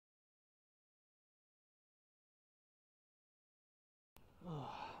Oh,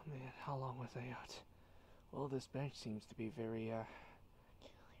 man, how long was I out? Well, this bench seems to be very,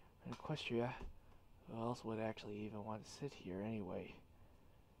 Equestria. Who else would actually even want to sit here anyway?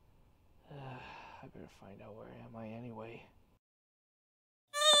 I better find out where am I anyway.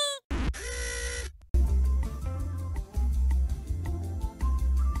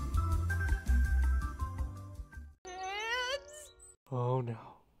 Oh no.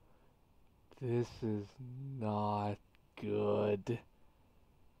 This is not good.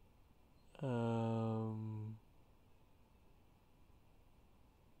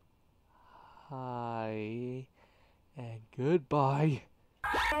 Hi and goodbye.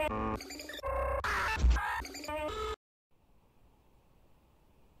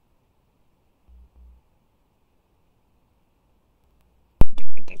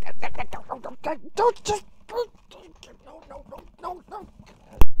 Don't just no.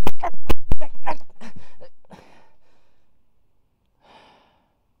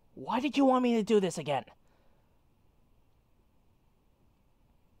 Why did you want me to do this again?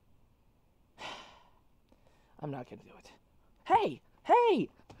 I'm not gonna do it. Hey!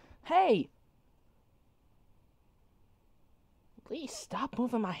 Please stop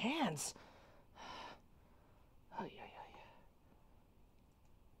moving my hands.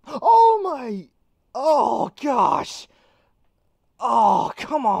 Oh my! Oh gosh! Oh,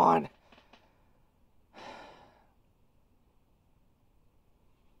 come on!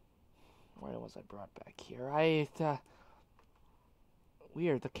 Why was I brought back here?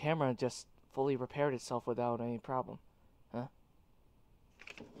 Weird, the camera just fully repaired itself without any problem. Huh?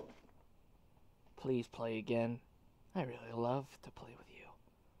 Please play again. I really love to play with you.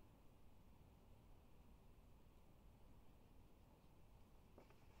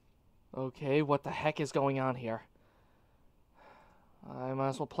 Okay, what the heck is going on here? I might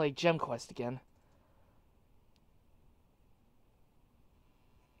as well play Gem Quest again.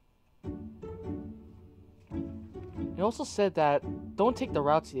 He also said that don't take the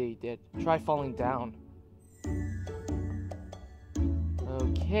routes that he did. Try falling down.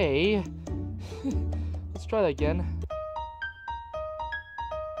 Okay. Let's try that again.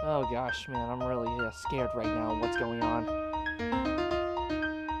 Oh gosh, man, I'm really scared right now. What's going on?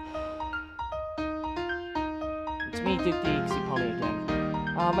 It's me, Duke the Easy Pony again.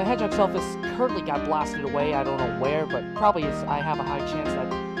 My hedgehog self has currently got blasted away. I don't know where, but probably I have a high chance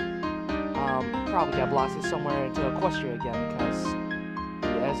that probably got blasted somewhere into Equestria again, because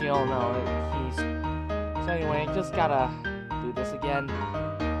as you all know, he's... So anyway, just gotta do this again.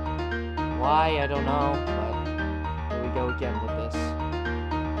 Why, I don't know, but here we go again with this.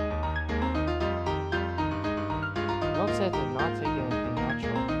 Note said to not take anything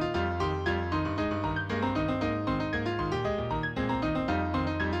natural.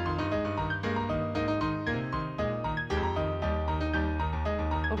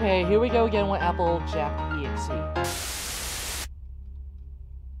 Okay, here we go again with Applejack EXE.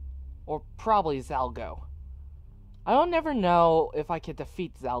 Or probably Zalgo. I don't never know if I can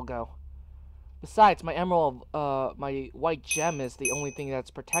defeat Zalgo. Besides, my emerald, my white gem is the only thing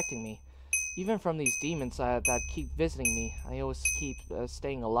that's protecting me. Even from these demons that keep visiting me, I always keep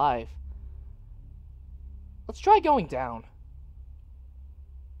staying alive. Let's try going down.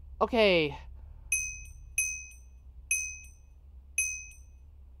 Okay.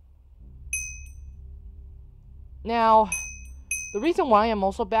 Now, the reason why I'm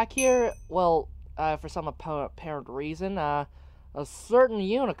also back here, well, for some apparent reason, a certain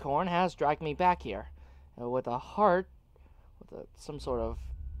unicorn has dragged me back here. With a heart, with some sort of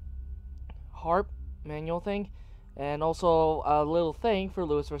harp manual thing, and also a little thing for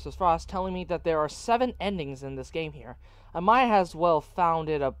Lewis vs. Frost telling me that there are 7 endings in this game here. I might as well found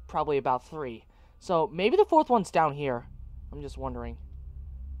it probably about 3. So maybe the 4th one's down here. I'm just wondering.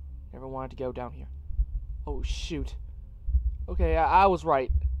 Never wanted to go down here. Oh shoot. Okay, I was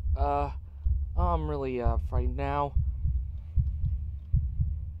right. I'm really frightened now.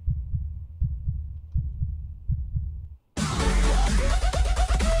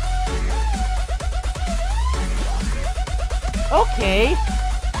 Okay.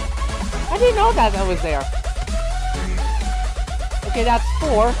 I didn't know that was there. Okay, that's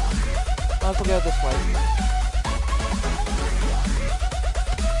 4. Let's go this way.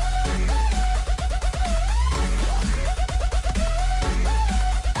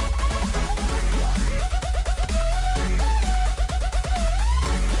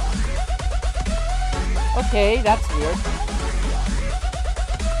 Okay, that's weird.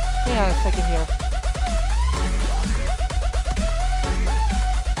 Hang on a second here.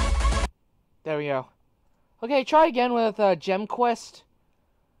 There we go. Okay, try again with Gem Quest.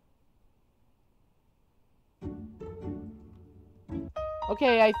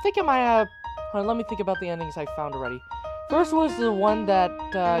 Okay, I think I might have... Hold on, let me think about the endings I found already. First was the one that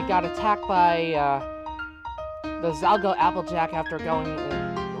got attacked by the Zalgo Applejack after going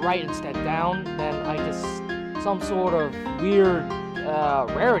right instead down. Then I just... some sort of weird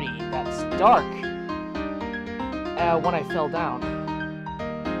rarity that's dark when I fell down.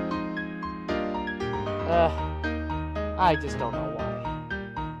 I just don't know why.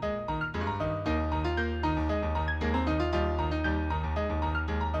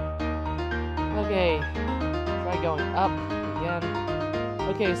 Okay, try going up again.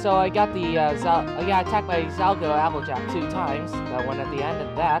 Okay, so I got the I got attacked by Zalgo Applejack 2 times. That one at the end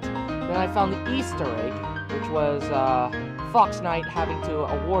of that. Then I found the Easter egg, which was Fox Knight having to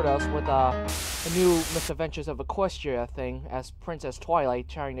award us with a new Misadventures of Equestria thing as Princess Twilight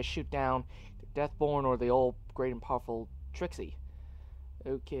trying to shoot down Deathborn or the old great and powerful Trixie.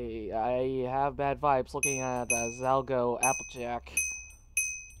 Okay, I have bad vibes looking at Zalgo Applejack.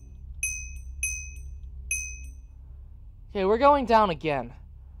 Okay, we're going down again.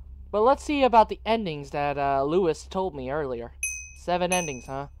 But let's see about the endings that Lewis told me earlier. 7 endings,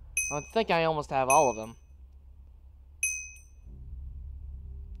 huh? I think I almost have all of them.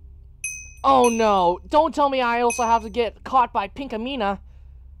 Oh no! Don't tell me I also have to get caught by Pinkamena!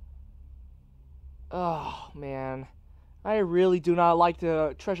 Oh, man. I really do not like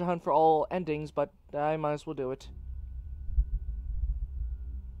the treasure hunt for all endings, but I might as well do it.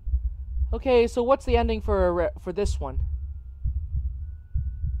 Okay, so what's the ending for this one?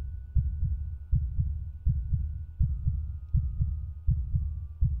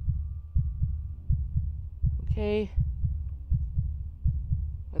 Okay.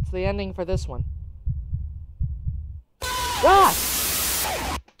 That's the ending for this one. Ah!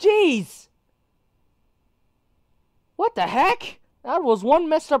 Jeez! What the heck? That was one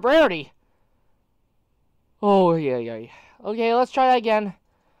messed up rarity. Oh, yeah. Okay, let's try that again.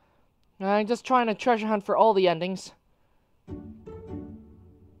 I'm just trying to treasure hunt for all the endings.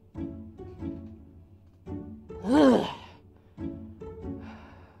 Ugh.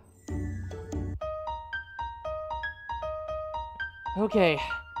 Okay.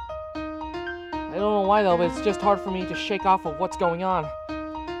 I don't know why though, but it's just hard for me to shake off of what's going on.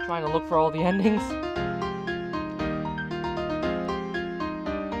 Trying to look for all the endings.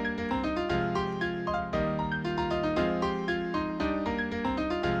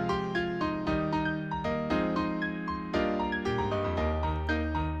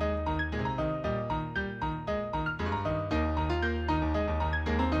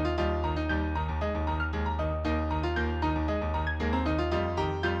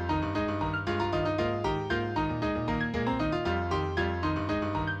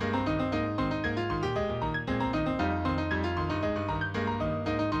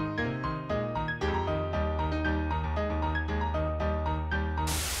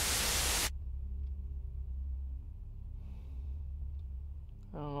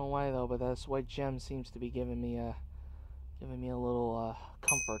 I don't know why though, but this white gem seems to be giving me a little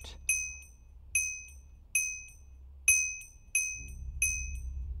comfort.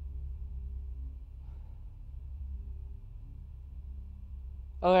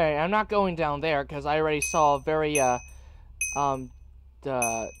 Okay, I'm not going down there because I already saw a very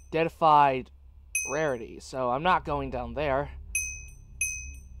deadified rarity, so I'm not going down there.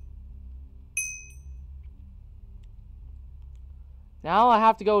 Now I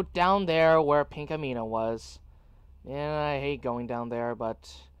have to go down there where Pinkamena was. And I hate going down there,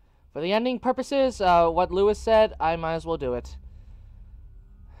 but for the ending purposes, what Lewis said, I might as well do it.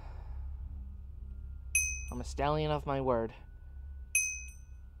 I'm a stallion of my word.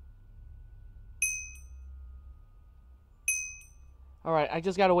 Alright, I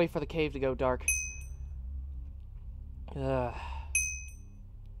just gotta wait for the cave to go dark. Ugh.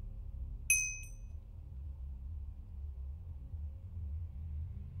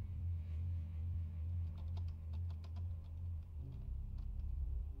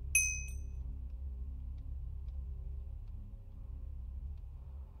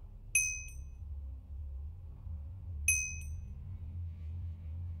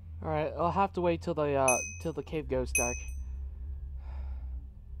 Alright, I'll have to wait till the cave goes dark.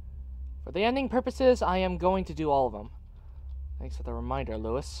 For the ending purposes, I am going to do all of them. Thanks for the reminder,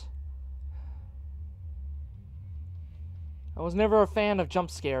 Lewis. I was never a fan of jump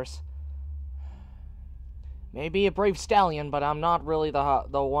scares. Maybe a brave stallion, but I'm not really the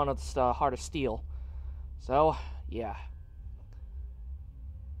one that's the heart of steel. So, yeah.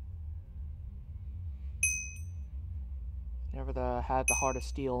 Never had the heart of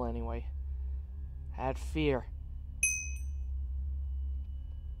steel anyway. Had fear.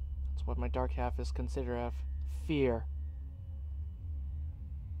 That's what my dark half is considered of. Fear.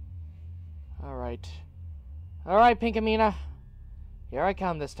 Alright. Alright, Pinkamena. Here I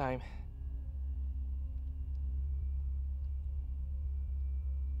come this time.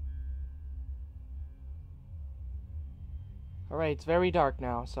 Alright, it's very dark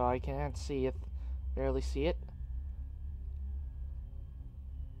now, so I can't see it. Barely see it.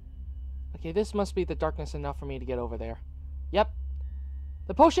 Okay, this must be the darkness enough for me to get over there. Yep.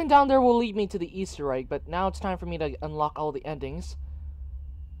 The potion down there will lead me to the Easter egg, but now it's time for me to unlock all the endings.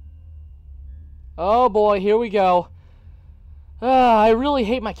 Oh boy, here we go. I really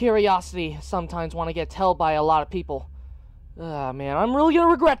hate my curiosity sometimes when I get told by a lot of people. Man, I'm really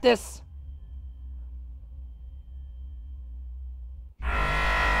gonna regret this.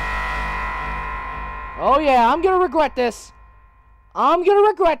 Oh yeah, I'm gonna regret this. I'm gonna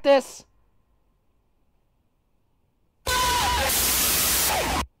regret this.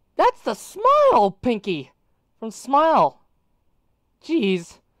 That's the Smile, Pinky. From Smile.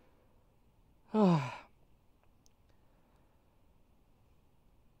 Jeez.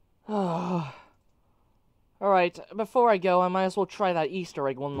 Alright, before I go, I might as well try that Easter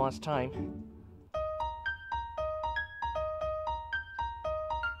egg one last time.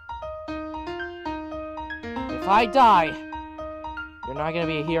 If I die, you're not gonna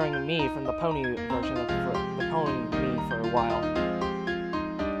be hearing me from the pony version of the pony me for a while.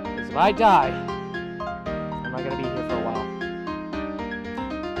 Because if I die, I'm not gonna be here for a while.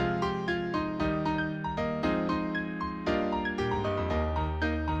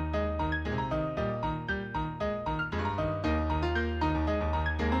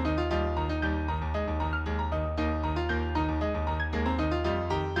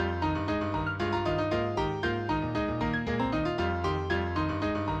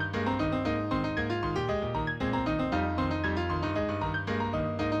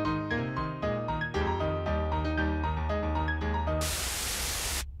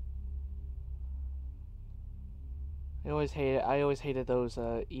 I always hated those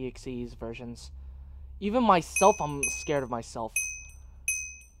EXEs versions. Even myself, I'm scared of myself.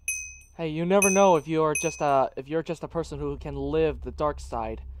 Hey, you never know if you're just a person who can live the dark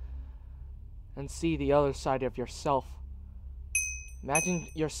side and see the other side of yourself. Imagine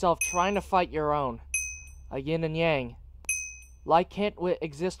yourself trying to fight your own, a yin and yang. Light can't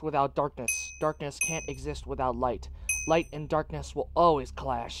exist without darkness. Darkness can't exist without light. Light and darkness will always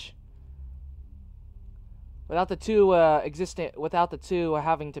clash. Without the two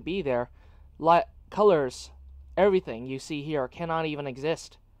having to be there, light, colors, everything you see here cannot even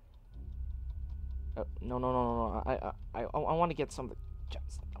exist. No. I want to get some.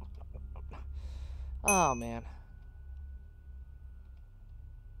 Oh man.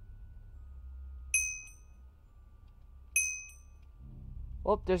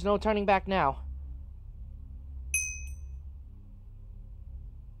 Well, there's no turning back now.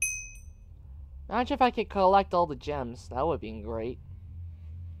 Imagine if I could collect all the gems. That would be great.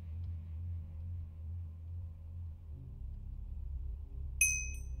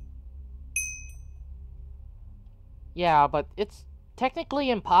 Yeah, but it's technically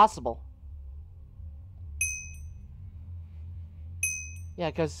impossible. Yeah,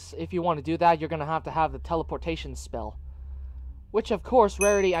 because if you want to do that, you're going to have the teleportation spell. Which, of course,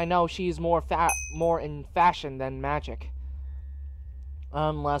 Rarity, I know she's more in fashion than magic.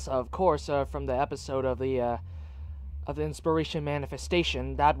 Unless, of course, from the episode of the Inspiration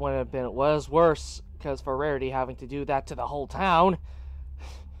Manifestation, that was worse, because for Rarity having to do that to the whole town.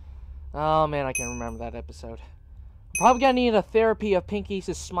 Oh man, I can remember that episode. I'm probably gonna need a therapy of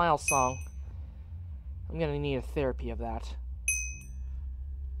Pinky's Smile song. I'm gonna need a therapy of that.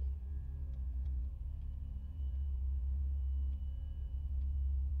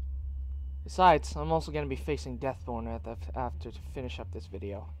 Besides, I'm also going to be facing Deaththorn after to finish up this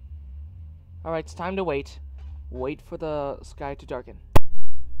video. Alright, it's time to wait. Wait for the sky to darken.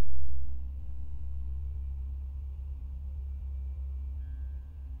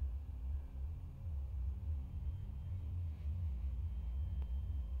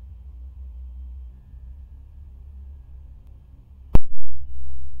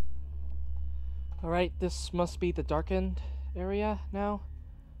 Alright, this must be the darkened area now.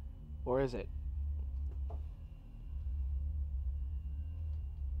 Or is it?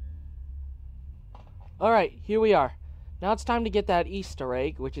 Alright, here we are. Now it's time to get that Easter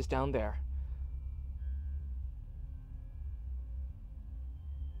egg, which is down there.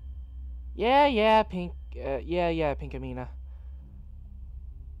 Yeah, Pinkamena.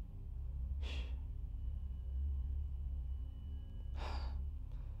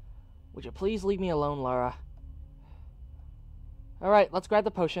 Would you please leave me alone, Lara? Alright, let's grab the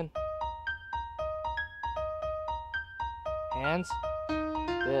potion. Hands.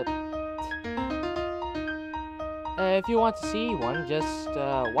 Good. If you want to see one, just,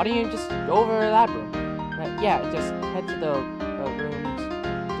 why don't you just go over that room? Yeah, just head to the rooms,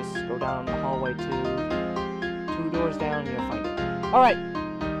 just go down the hallway two doors down, and you'll find it. Alright,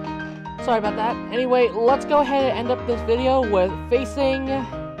 sorry about that. Anyway, let's go ahead and end up this video with facing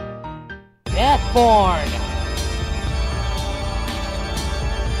Deathborn!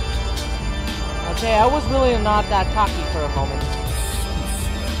 Okay, I was really not that cocky for a moment.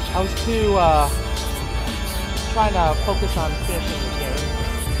 I was too, trying to focus on finishing the game.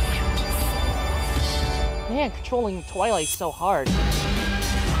 Man, controlling Twilight's so hard.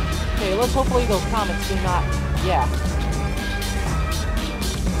 Okay, let's hopefully those comments do not... Yeah.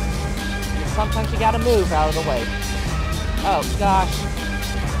 Sometimes you gotta move out of the way. Oh, gosh.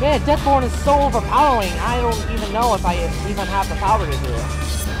 Man, Deathborn is so overpowering, I don't even know if I even have the power to do it.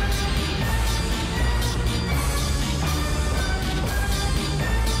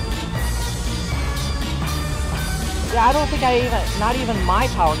 Yeah, I don't think not even my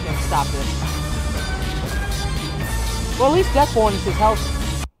power can stop this. Well, at least Deathborn is his health.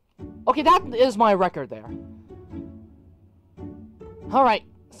 Okay, that is my record there. Alright,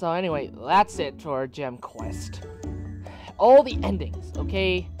 so anyway, that's it for Gem Quest. All the endings,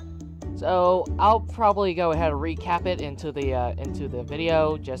 okay? So, I'll probably go ahead and recap it into the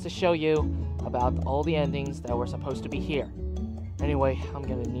video, just to show you about all the endings that were supposed to be here. Anyway, I'm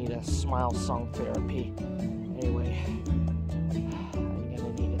gonna need a smile song therapy. Anyway, I'm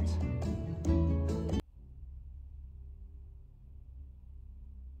gonna need it.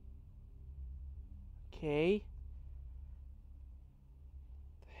 Okay.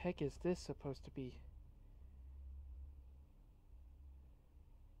 The heck is this supposed to be?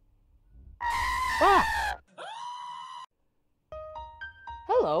 Ah!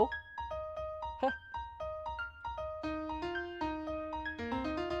 Hello.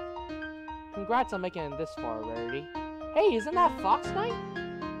 Congrats on making it this far, Rarity. Hey, isn't that Fox Night?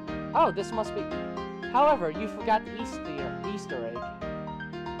 Oh, this must be... However, you forgot the Easter egg.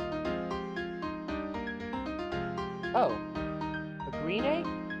 Oh. A green egg?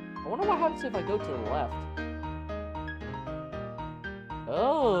 I wonder what happens if I go to the left.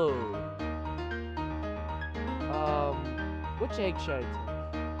 Oh. Which egg should I take?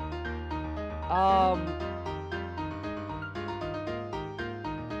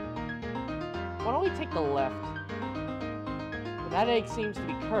 Why don't we take the left? Well, that egg seems to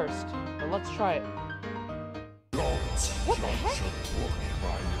be cursed, but let's try it. What the heck?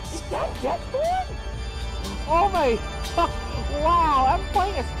 Is that Deathborn? Oh my... Wow, I'm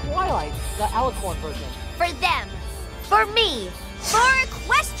playing as Twilight, the Alicorn version. For them. For me. For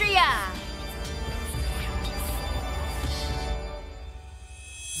Equestria!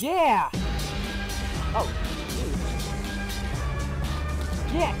 Yeah! Oh, dude.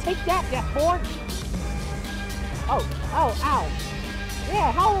 Yeah, take that, Deathborn! Oh, ow.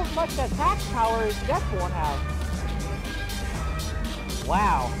 Yeah, how much attack power does Deathborn have?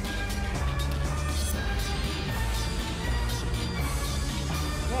 Wow.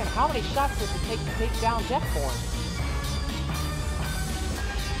 Man, how many shots does it take to take down Deathborn?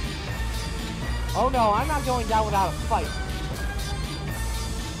 Oh no, I'm not going down without a fight.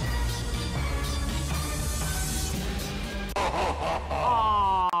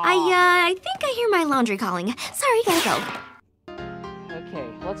 I think I hear my laundry calling. Sorry, gotta go. Okay,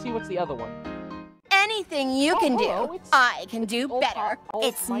 let's see what's the other one. Anything you can do, I can do better.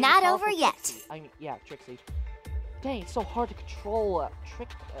 It's not over yet. Trixie. I mean, yeah, Trixie. Dang, it's so hard to control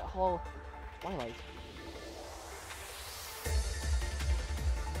whole Twilight.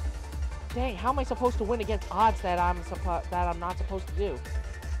 Dang, how am I supposed to win against odds that I'm not supposed to do?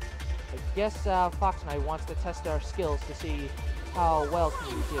 I guess Fox Knight wants to test our skills to see how well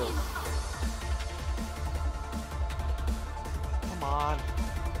can we do. Come on.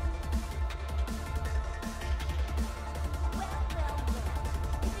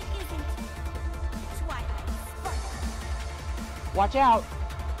 Watch out!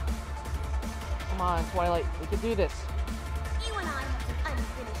 Come on, Twilight, we can do this. You and I have some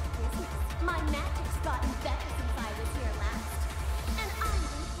unfinished business. My magic's gotten better since I was here last. And I'm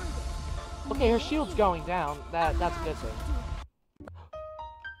improving. Okay, her shield's going down. That's a good thing.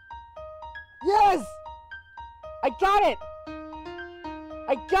 Yes! I got it!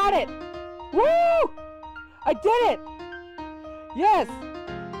 I got it! Woo! I did it! Yes!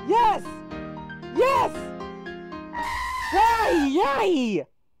 Yes! Yes! Yay! Yay!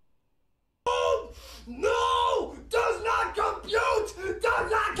 No! Does not compute!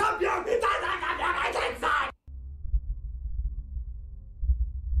 Does not compute! It does not compute! It's inside!